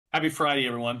Happy Friday,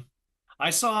 everyone. I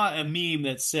saw a meme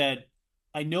that said,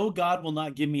 I know God will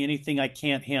not give me anything I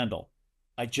can't handle.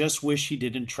 I just wish he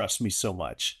didn't trust me so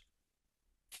much.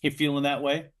 You feeling that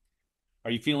way?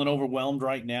 Are you feeling overwhelmed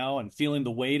right now and feeling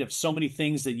the weight of so many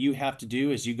things that you have to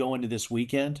do as you go into this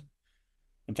weekend?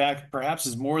 In fact, perhaps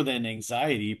it's more than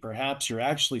anxiety. Perhaps you're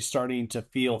actually starting to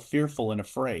feel fearful and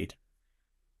afraid.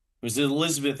 It was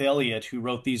Elizabeth Elliot who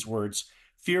wrote these words.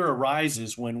 Fear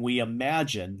arises when we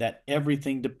imagine that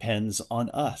everything depends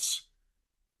on us.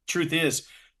 Truth is,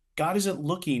 God isn't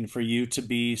looking for you to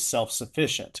be self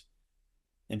sufficient.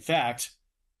 In fact,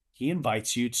 He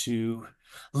invites you to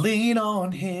lean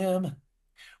on Him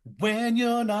when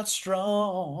you're not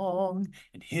strong,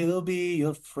 and He'll be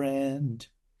your friend.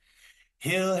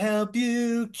 He'll help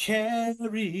you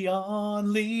carry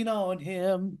on. Lean on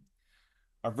Him.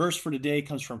 Our verse for today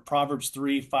comes from Proverbs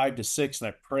 3 5 to 6, and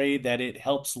I pray that it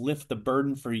helps lift the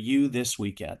burden for you this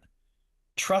weekend.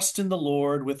 Trust in the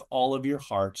Lord with all of your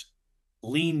heart.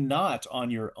 Lean not on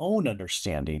your own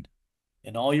understanding.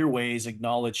 In all your ways,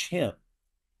 acknowledge him,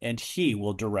 and he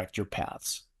will direct your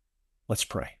paths. Let's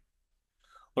pray.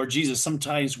 Lord Jesus,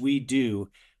 sometimes we do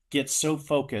get so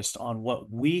focused on what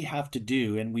we have to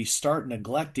do, and we start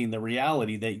neglecting the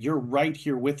reality that you're right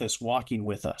here with us, walking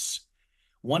with us,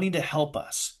 wanting to help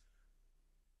us.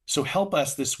 So help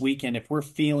us this weekend if we're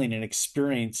feeling and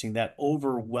experiencing that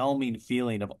overwhelming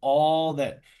feeling of all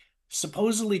that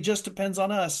supposedly just depends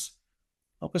on us.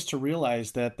 Help us to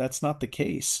realize that that's not the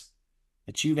case,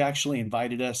 that you've actually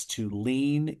invited us to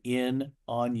lean in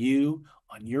on you,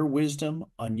 on your wisdom,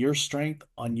 on your strength,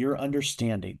 on your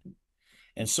understanding.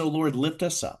 And so, Lord, lift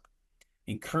us up,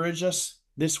 encourage us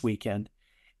this weekend,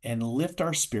 and lift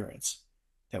our spirits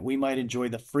that we might enjoy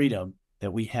the freedom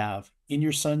that we have in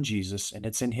your Son, Jesus. And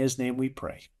it's in his name we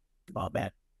pray.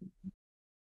 Amen.